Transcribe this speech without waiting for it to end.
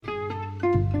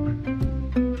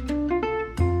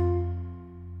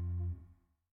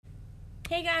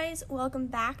guys, welcome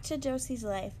back to Josie's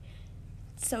Life.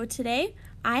 So today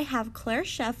I have Claire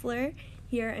Scheffler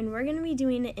here and we're going to be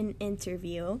doing an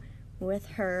interview with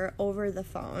her over the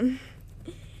phone.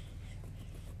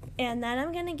 And then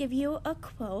I'm going to give you a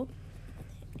quote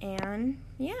and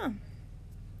yeah.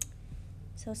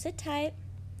 So sit tight.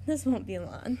 This won't be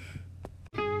long.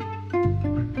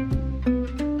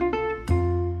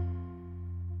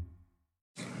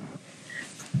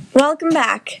 Welcome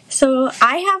back. So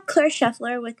I have Claire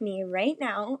Scheffler with me right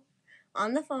now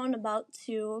on the phone about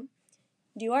to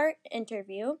do our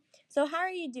interview. So how are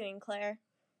you doing, Claire?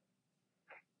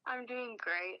 I'm doing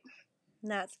great.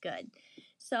 That's good.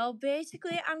 So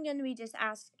basically I'm going to be just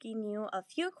asking you a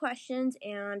few questions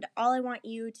and all I want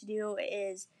you to do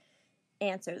is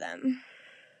answer them.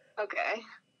 Okay.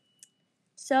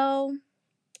 So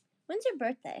when's your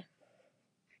birthday?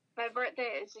 My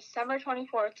birthday is December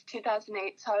 24th,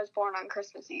 2008, so I was born on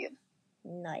Christmas Eve.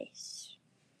 Nice.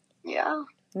 Yeah.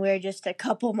 We're just a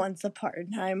couple months apart.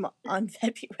 I'm on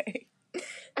February.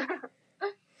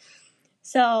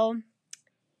 So,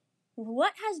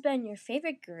 what has been your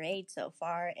favorite grade so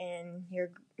far in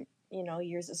your,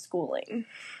 years of schooling?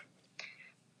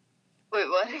 Wait,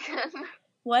 what again?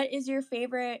 What is your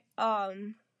favorite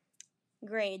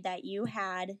grade that you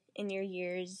had in your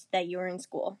years that you were in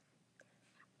school?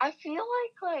 I feel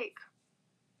like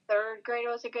third grade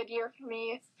was a good year for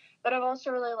me, but I've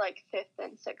also really liked fifth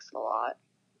and sixth a lot.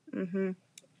 Mm-hmm.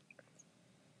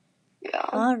 Yeah.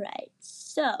 All right.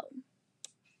 So,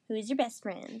 who is your best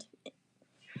friend?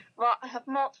 Well, I have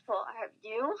multiple. I have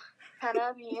you,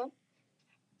 Hannah, me,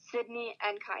 Sydney,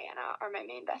 and Kayana are my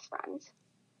main best friends.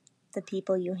 The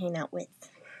people you hang out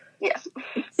with. Yes.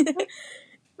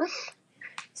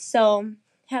 So,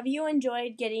 have you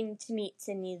enjoyed getting to meet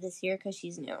Sydney this year because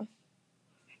she's new?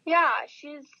 Yeah,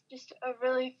 she's just a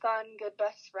really fun, good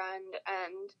best friend,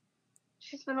 and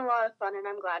she's been a lot of fun, and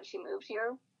I'm glad she moved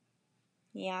here.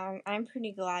 Yeah, I'm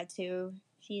pretty glad too.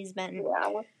 She's been,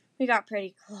 Yeah. we got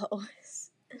pretty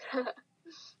close.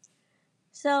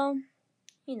 So,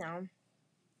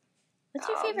 what's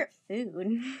your favorite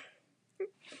food?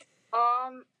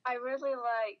 I really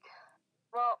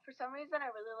for some reason I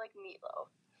really like meatloaf.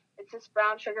 It's this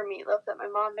brown sugar meatloaf that my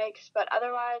mom makes, but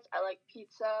otherwise I like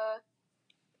pizza,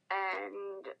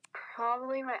 and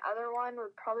probably my other one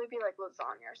would probably be like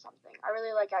lasagna or something. I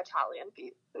really like Italian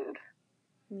food.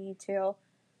 Me too.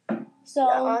 So,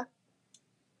 Yeah.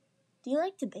 do you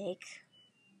like to bake?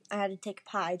 I had to take a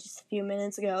pie just a few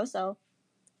minutes ago, so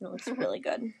it looks really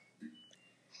good.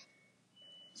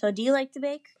 So, do you like to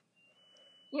bake?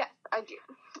 Yes, I do.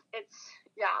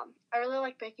 I really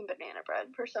like baking banana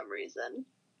bread for some reason.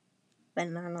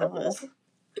 Bananas.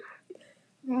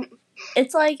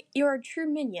 It's like you're a true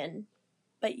minion,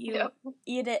 but you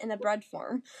eat it in a bread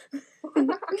form.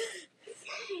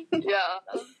 Yeah.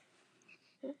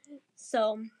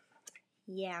 So,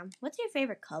 yeah. What's your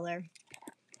favorite color?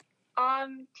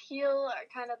 Teal,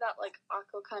 kind of that like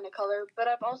aqua kind of color, but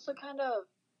I also kind of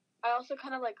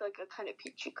like a kind of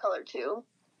peachy color too.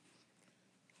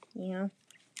 Yeah.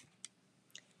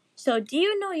 So, do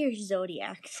you know your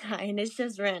zodiac sign? It's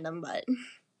just random, but...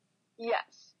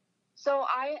 Yes. So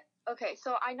I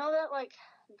know that like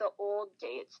the old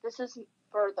dates, this is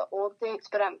for the old dates,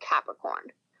 but I'm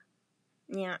Capricorn.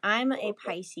 Yeah, I'm a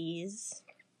Pisces.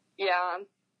 Yeah.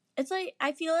 It's like,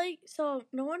 I feel like, so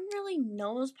no one really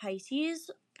knows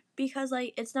Pisces because,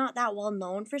 like, it's not that well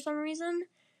known for some reason.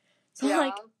 So,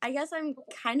 like, I guess I'm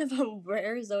kind of a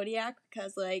rare zodiac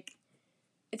because, like,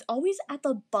 it's always at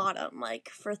the bottom, like,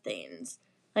 for things.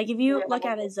 Like, if you look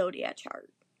at a zodiac chart.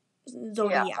 So,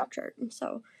 yeah.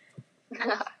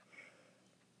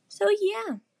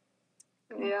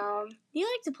 Yeah. Do you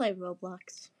like to play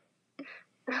Roblox?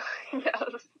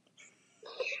 Yes.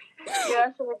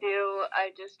 Yes, I do.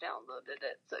 I just downloaded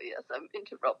it, so yes, I'm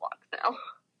into Roblox now.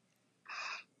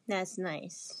 That's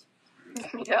nice.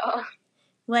 Yeah.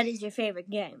 What is your favorite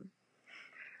game?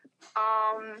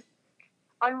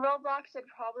 On Roblox, it'd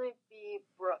probably be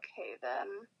Brookhaven,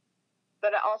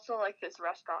 but I also like this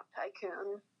Restaurant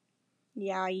Tycoon.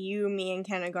 Yeah, me, and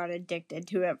Kenna got addicted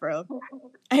to it, bro.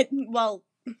 Well,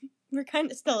 we're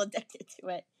kind of still addicted to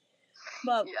it.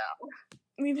 But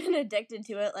we've been addicted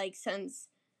to it, like, since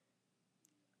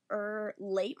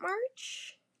late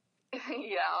March?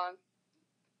 Yeah.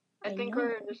 I think know.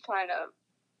 we're just trying to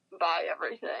buy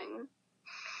everything.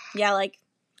 Yeah, like,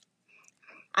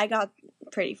 I got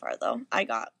pretty far, though. I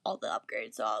got all the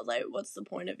upgrades, so I was like, what's the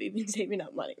point of even saving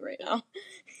up money right now?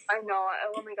 I know, I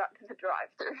only got to the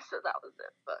drive-thru, so that was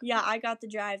it. But yeah, I got the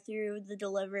drive-thru, the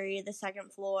delivery, the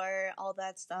second floor, all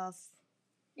that stuff.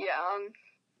 Yeah.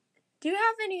 Do you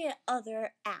have any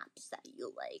other apps that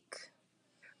you like?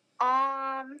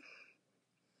 I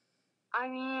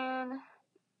mean,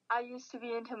 I used to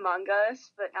be into Among Us,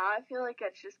 but now I feel like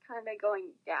it's just kind of going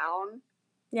down.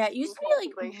 Yeah, it used to be,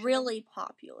 like, really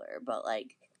popular, but,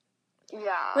 like,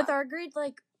 yeah, with our grade,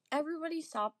 like, everybody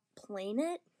stopped playing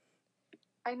it.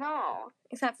 I know.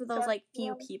 Except for those, like,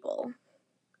 few people.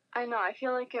 I know. I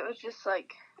feel like it was just,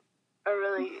 like, a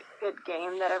really good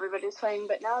game that everybody's playing,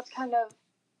 but now it's kind of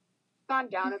gone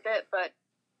down a bit, but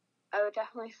I would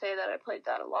definitely say that I played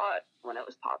that a lot when it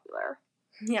was popular.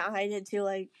 Yeah, I did too.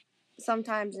 Like,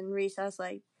 sometimes in recess,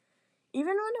 like,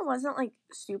 even when it wasn't, like,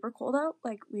 super cold out,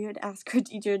 like, we would ask our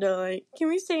teacher to, like, can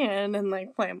we stay in and,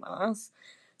 like, play Among Us?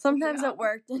 Sometimes it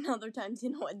worked, and other times,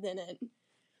 it didn't.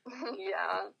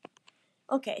 Yeah.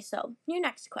 Okay, so, your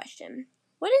next question.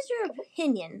 What is your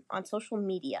opinion on social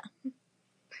media?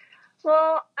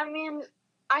 Well, I mean,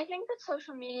 I think that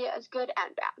social media is good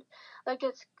and bad. Like,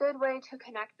 it's a good way to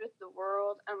connect with the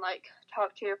world and, like,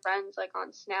 talk to your friends, like,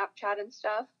 on Snapchat and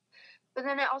stuff. But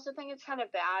then I also think it's kind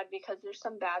of bad because there's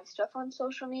some bad stuff on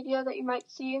social media that you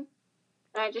might see. And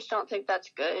I just don't think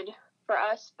that's good for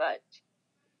us. But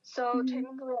so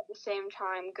technically at the same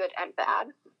time, good and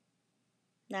bad.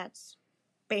 That's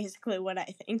basically what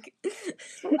I think.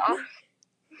 Yeah.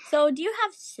 So, do you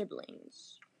have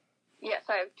siblings? Yes,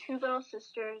 I have 2 little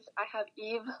sisters. I have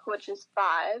Eve, which is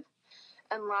 5,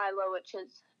 and Lila, which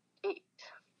is 8.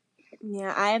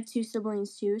 Yeah, I have 2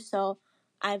 siblings too, so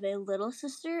I have a little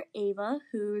sister, Ava,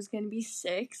 who's going to be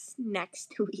 6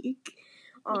 next week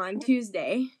on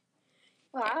Tuesday.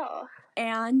 Wow.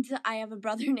 And I have a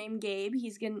brother named Gabe.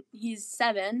 He's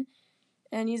 7,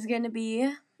 and he's going to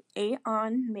be 8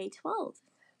 on May 12th.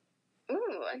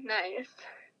 Ooh, nice.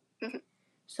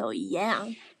 So,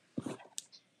 yeah.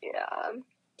 Yeah.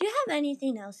 Do you have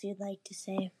anything else you'd like to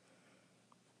say?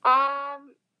 The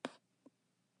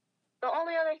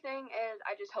only other thing is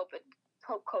I just hope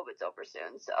COVID's over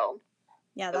soon, so.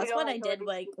 Yeah, that's what I did,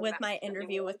 like, with my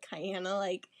interview with Kiana.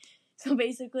 Like, so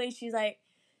basically, she's like,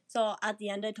 so at the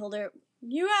end, I told her,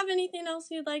 you have anything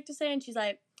else you'd like to say? And she's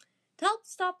like, to help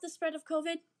stop the spread of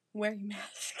COVID, wear your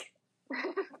mask.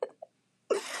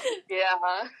 Yeah.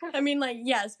 I mean, like,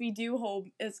 yes, we do hope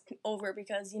it's over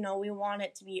because, we want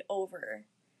it to be over.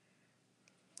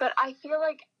 But I feel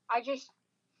like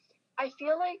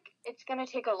it's going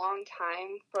to take a long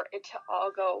time for it to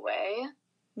all go away.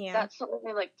 Yeah. That's the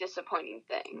only, like, disappointing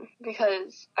thing.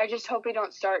 Because I just hope we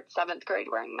don't start 7th grade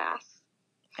wearing masks.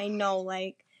 I know,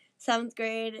 like, 7th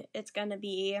grade, it's going to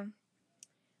be,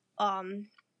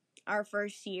 our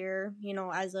first year,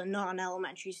 as a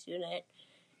non-elementary student.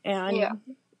 And,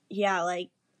 yeah, like,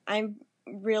 I'm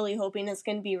really hoping it's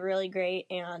going to be really great,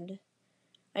 and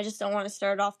I just don't want to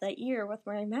start off that year with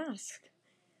wearing masks.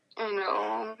 I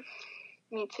know.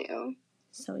 Me too.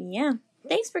 So, yeah.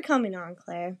 Thanks for coming on,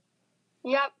 Claire.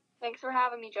 Yep. Thanks for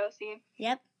having me, Josie.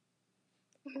 Yep.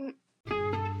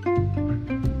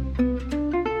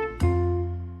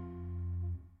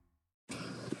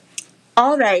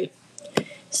 All right.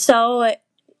 So,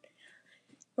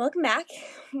 welcome back.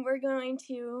 We're going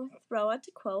to throw out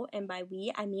a quote, and by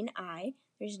we, I mean I.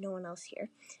 There's no one else here.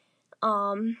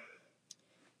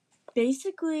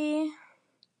 Basically,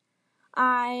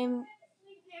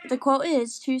 the quote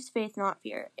is, choose faith, not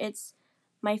fear. It's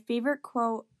my favorite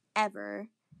quote ever,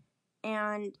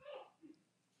 and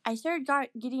I started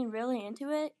getting really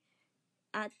into it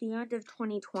at the end of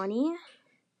 2020.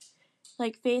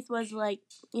 Like, faith was, like,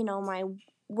 my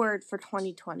word for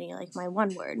 2020, like, my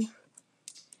one word.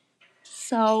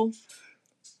 So,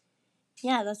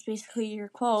 yeah, that's basically your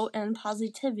quote and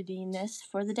positivity-ness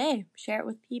for the day. Share it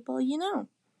with people you know.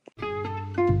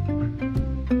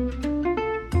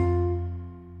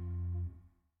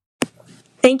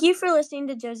 Thank you for listening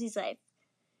to Josie's Life.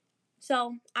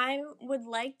 So, I would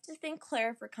like to thank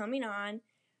Claire for coming on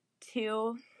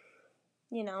to,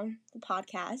 the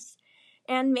podcast.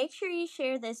 And make sure you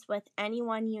share this with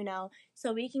anyone you know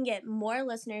so we can get more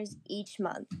listeners each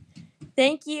month.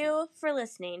 Thank you for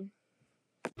listening.